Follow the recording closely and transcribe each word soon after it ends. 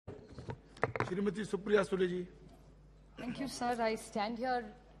Srimati Supriya Sule ji. Thank you, sir. I stand here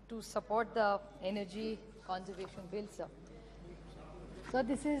to support the energy conservation bill, sir. So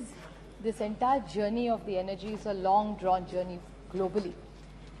this entire journey of the energy is a long drawn journey globally.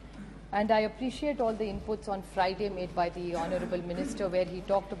 And I appreciate all the inputs on Friday made by the Honorable Minister, where he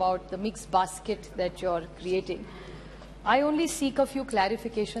talked about the mixed basket that you're creating. I only seek a few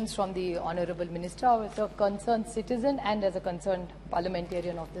clarifications from the Honorable Minister as a concerned citizen and as a concerned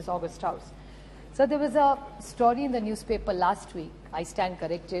parliamentarian of this August House. So there was a story in the newspaper last week, I stand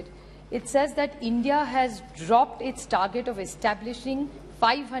corrected. It says that India has dropped its target of establishing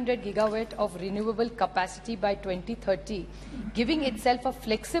 500 gigawatt of renewable capacity by 2030, giving itself a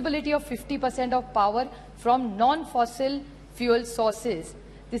flexibility of 50% of power from non-fossil fuel sources.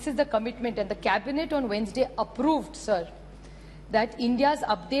 This is the commitment, and the Cabinet on Wednesday approved, sir, that India's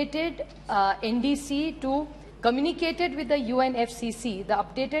updated NDC to communicated with the UNFCC. The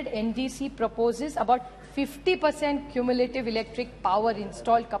updated NDC proposes about 50% cumulative electric power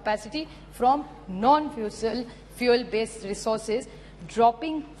installed capacity from non-fossil fuel-based resources,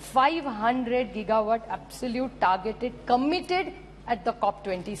 dropping 500 gigawatt absolute targeted committed at the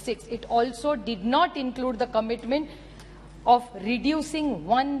COP26. It also did not include the commitment of reducing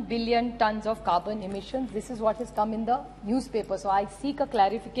 1 billion tons of carbon emissions. This is what has come in the newspaper. So I seek a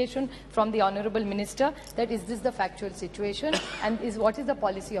clarification from the Honorable Minister that is this the factual situation and what is the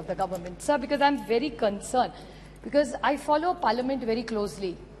policy of the government. Sir, because I'm very concerned, because I follow Parliament very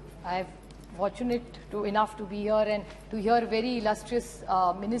closely. I'm fortunate enough to be here and to hear very illustrious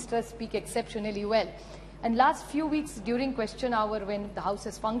ministers speak exceptionally well. And last few weeks during question hour when the House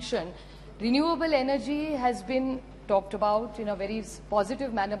has functioned, renewable energy has been talked about in a very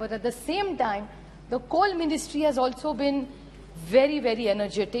positive manner, but at the same time, the coal ministry has also been very, very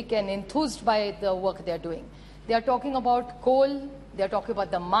energetic and enthused by the work they are doing. They are talking about coal, they are talking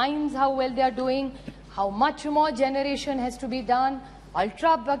about the mines, how well they are doing, how much more generation has to be done,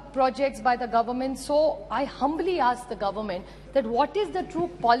 ultra projects by the government. So I humbly ask the government that what is the true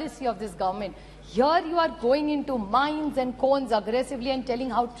policy of this government? Here you are going into mines and cones aggressively and telling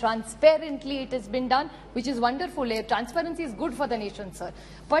how transparently it has been done, which is wonderful. Transparency is good for the nation, sir.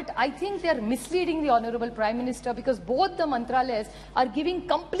 But I think they are misleading the Honorable Prime Minister because both the mantralayas are giving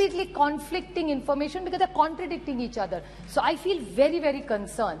completely conflicting information because they are contradicting each other. So I feel very, very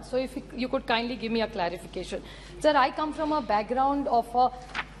concerned. So if you could kindly give me a clarification. Sir, I come from a background of a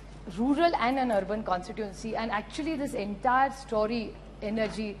rural and an urban constituency, and actually this entire story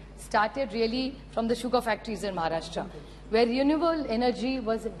energy started really from the sugar factories in Maharashtra, where renewable energy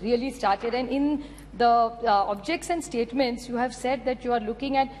was really started. And in the objects and statements, you have said that you are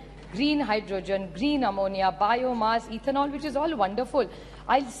looking at green hydrogen, green ammonia, biomass, ethanol, which is all wonderful.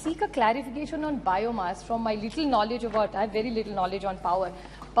 I'll seek a clarification on biomass from my little knowledge about, I have very little knowledge on power.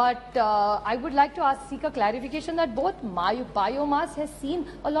 But I would like to seek a clarification that both biomass has seen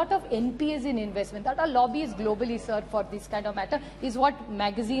a lot of NPAs in investment, that are lobbies globally, sir, for this kind of matter, is what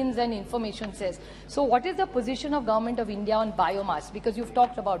magazines and information says. So what is the position of Government of India on biomass? Because you've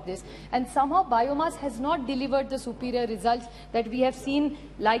talked about this. And somehow biomass has not delivered the superior results that we have seen,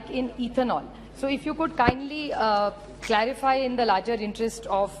 like in ethanol. So if you could kindly clarify in the larger interest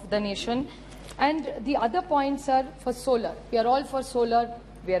of the nation. And the other points are for solar. We are all for solar.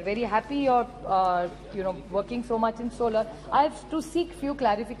 We are very happy you're working so much in solar. I have to seek few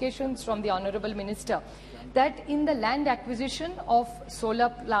clarifications from the Honorable Minister that in the land acquisition of solar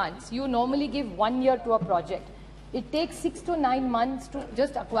plants, you normally give 1 year to a project. It takes 6 to 9 months to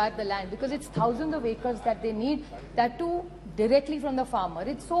just acquire the land because it's thousands of acres that they need, that too directly from the farmer.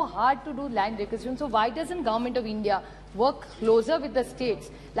 It's so hard to do land acquisition. So why doesn't Government of India work closer with the states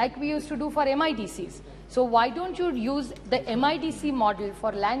like we used to do for MIDCs? So why don't you use the MIDC model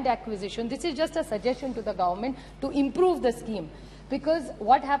for land acquisition? This is just a suggestion to the government to improve the scheme. Because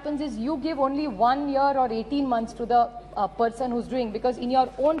what happens is you give only 1 year or 18 months to the person who's doing. Because in your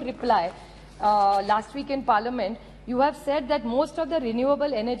own reply last week in Parliament, you have said that most of the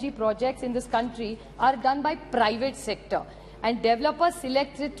renewable energy projects in this country are done by private sector. And developers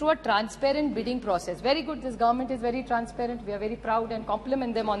select it through a transparent bidding process. Very good, this government is very transparent. We are very proud and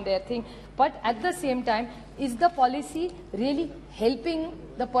compliment them on their thing. But at the same time, is the policy really helping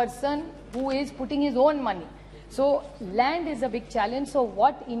the person who is putting his own money? So land is a big challenge. So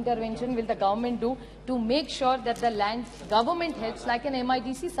what intervention will the government do to make sure that the land government helps, like an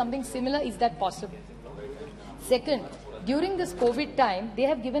MIDC, something similar? Is that possible? Second, during this COVID time, they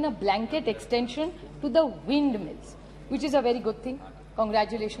have given a blanket extension to the windmills, which is a very good thing.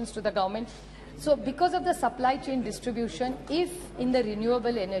 Congratulations to the government. So because of the supply chain distribution, if in the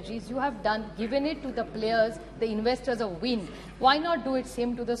renewable energies you have given it to the players, the investors of wind, why not do it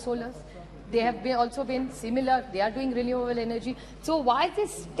same to the solars? they have also been similar. They are doing renewable energy. So why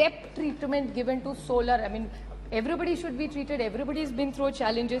this step treatment given to solar? I mean, everybody should be treated. Everybody's been through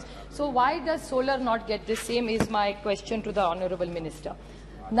challenges. So why does solar not get the same is my question to the Honorable Minister.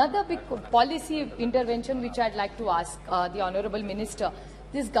 Another big policy intervention which I'd like to ask the Honorable Minister.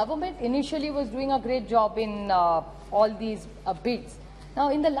 This government initially was doing a great job in all these bids. Now,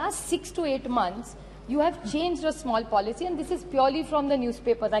 in the last 6 to 8 months, you have changed a small policy, and this is purely from the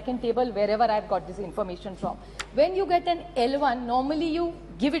newspapers. I can table wherever I've got this information from. When you get an L1, normally you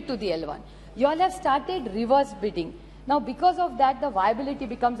give it to the L1. You all have started reverse bidding. Now, because of that, the viability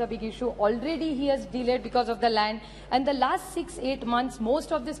becomes a big issue. Already he has delayed because of the land. And the last 6-8 months,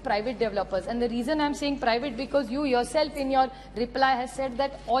 most of these private developers, and the reason I'm saying private because you yourself in your reply has said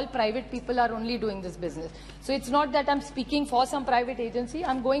that all private people are only doing this business. So it's not that I'm speaking for some private agency.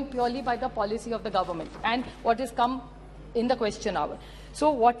 I'm going purely by the policy of the government and what has come in the question hour. So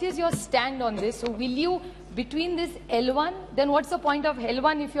what is your stand on this? So will you, between this L1, then what's the point of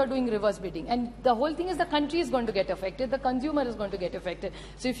L1 if you're doing reverse bidding? And the whole thing is the country is going to get affected, the consumer is going to get affected.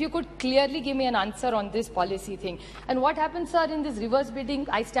 So if you could clearly give me an answer on this policy thing. And what happens, sir, in this reverse bidding,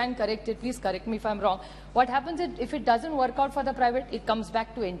 I stand corrected, please correct me if I'm wrong. What happens if it doesn't work out for the private, it comes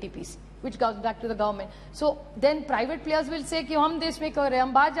back to NTPC, which goes back to the government. So then private players will say, ki hum desh mein kar rahe,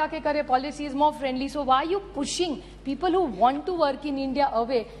 hum baahar jaake kar rahe, policy is more friendly. So why are you pushing people who want to work in India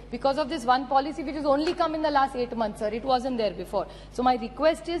away because of this one policy which has only come in the last 8 months, sir? It wasn't there before. So my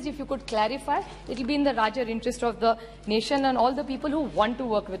request is, if you could clarify, it will be in the larger interest of the nation and all the people who want to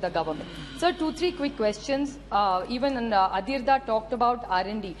work with the government. Sir, 2-3 quick questions. Even Adirda talked about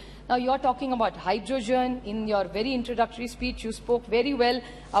R&D. Now, you're talking about hydrogen. In your very introductory speech, you spoke very well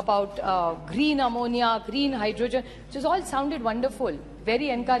about green ammonia, green hydrogen, which has all sounded wonderful, very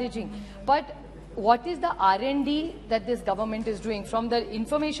encouraging. But what is the R&D that this government is doing? From the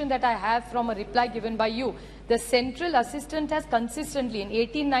information that I have from a reply given by you, the central assistant has consistently, in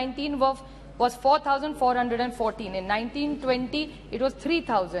 18-19 was 4,414. In 1920, it was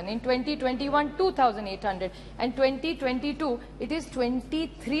 3,000. In 2021, 2,800. And 2022, it is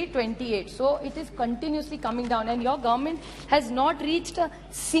 2328. So it is continuously coming down. And your government has not reached a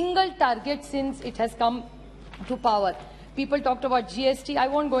single target since it has come to power. People talked about GST. I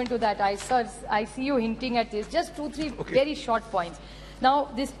won't go into that. I see you hinting at this. Just 2-3 very short points. Now,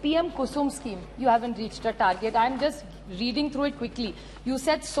 this PM Kusum scheme, you haven't reached a target. I'm just reading through it quickly. You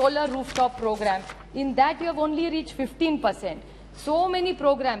said solar rooftop program. In that, you have only reached 15%. So many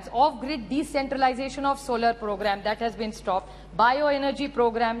programs, off-grid decentralization of solar program, that has been stopped. Bioenergy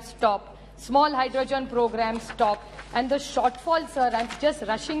program, stop. Small hydrogen program, stop. And the shortfall, sir, I'm just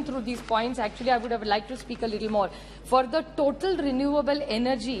rushing through these points. Actually, I would have liked to speak a little more. For the total renewable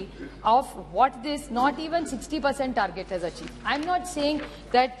energy of what this, not even 60% target has achieved. I'm not saying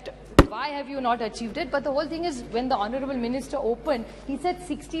that why have you not achieved it, but the whole thing is when the Honorable Minister opened, he said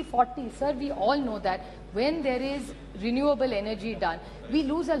 60-40. Sir, we all know that when there is renewable energy done, we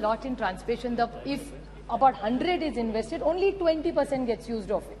lose a lot in transmission. If about 100 is invested, only 20% gets used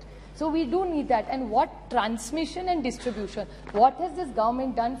of it. So we do need that. And what transmission and distribution? What has this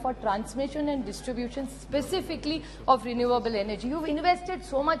government done for transmission and distribution specifically of renewable energy? You've invested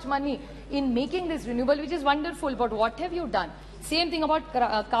so much money in making this renewable, which is wonderful, but what have you done? Same thing about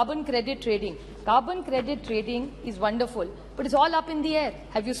carbon credit trading. Carbon credit trading is wonderful, but it's all up in the air.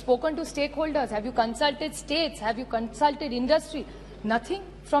 Have you spoken to stakeholders? Have you consulted states? Have you consulted industry? Nothing,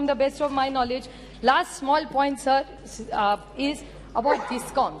 from the best of my knowledge. Last small point, sir, is about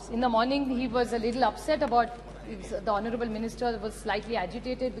discoms. In the morning, he was a little upset about, the Honorable Minister was slightly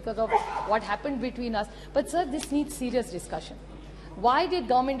agitated because of what happened between us. But sir, this needs serious discussion. Why did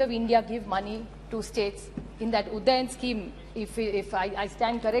Government of India give money to states in that Udayan scheme? If I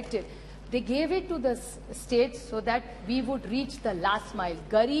stand corrected, they gave it to the states so that we would reach the last mile.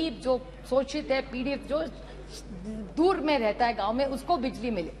 Garib, जो शोषित है, पीड़ित, जो दूर में रहता है गांव में, उसको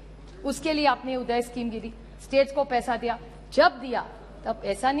बिजली मिले. उसके लिए आपने उदय स्कीम दी, स्टेट्स को पैसा दिया. जब दिया तब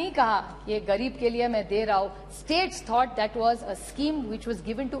ऐसा नहीं कहा ये गरीब के लिए मैं दे रहा हूं. States thought that was a scheme which was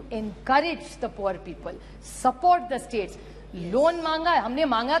given to encourage the poor people, support the states. Loan मांगा, हमने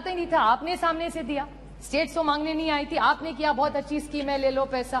मांगा तो नहीं था, आपने सामने से दिया. States तो मांगने नहीं आई थी, आपने किया बहुत अच्छी स्कीम है, ले लो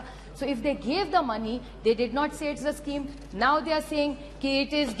पैसा. So if they gave the money, they did not say it's a scheme. Now they are saying कि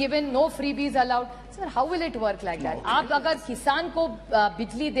it is given, no freebies allowed. Sir, how will it work like that? आप अगर किसान को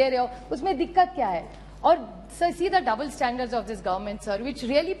बिजली दे रहे हो, उसमें दिक्कत क्या है? और sir, see the double standards of this government, sir, which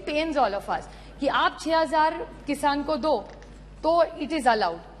really pains all of us. कि आप 6,000 किसान को दो, तो it is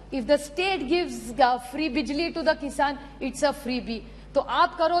allowed. If the state gives free bijli to the kisan, it's a freebie. तो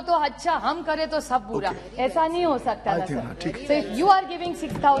आप करो तो अच्छा, हम करें तो सब बुरा, ऐसा नहीं हो सकता ना sir. So if you are giving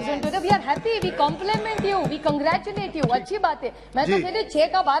 6,000 to them, we are happy, we compliment you, we congratulate you. अच्छी बात है. मैं तो कहती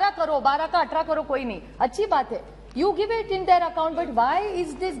 6 का 12 करो, 12 का 18 करो, कोई नहीं, अच्छी बात है. You give it in their account, but why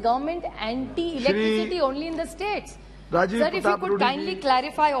is this government anti-electricity only in the states? Sir, if you could kindly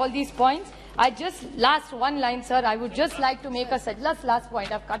clarify all these points. I just, last one line, sir, I would just like to make a last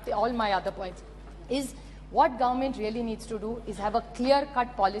point, I've cut all my other points, is what government really needs to do is have a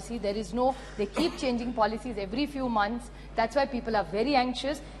clear-cut policy. There is no, they keep changing policies every few months. That's why people are very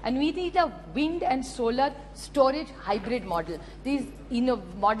anxious. And we need a wind and solar storage hybrid model. These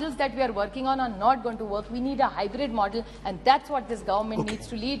models that we are working on are not going to work. We need a hybrid model, and that's what this government needs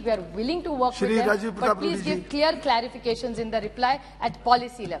to lead. We are willing to work with them, but please give clear clarifications in the reply at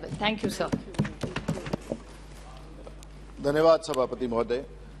policy level. Thank you, sir. धन्यवाद सभापति महोदय.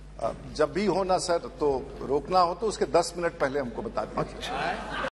 जब भी हो ना sir तो रोकना हो तो उसके 10 मिनट पहले हमको बता दीजिए.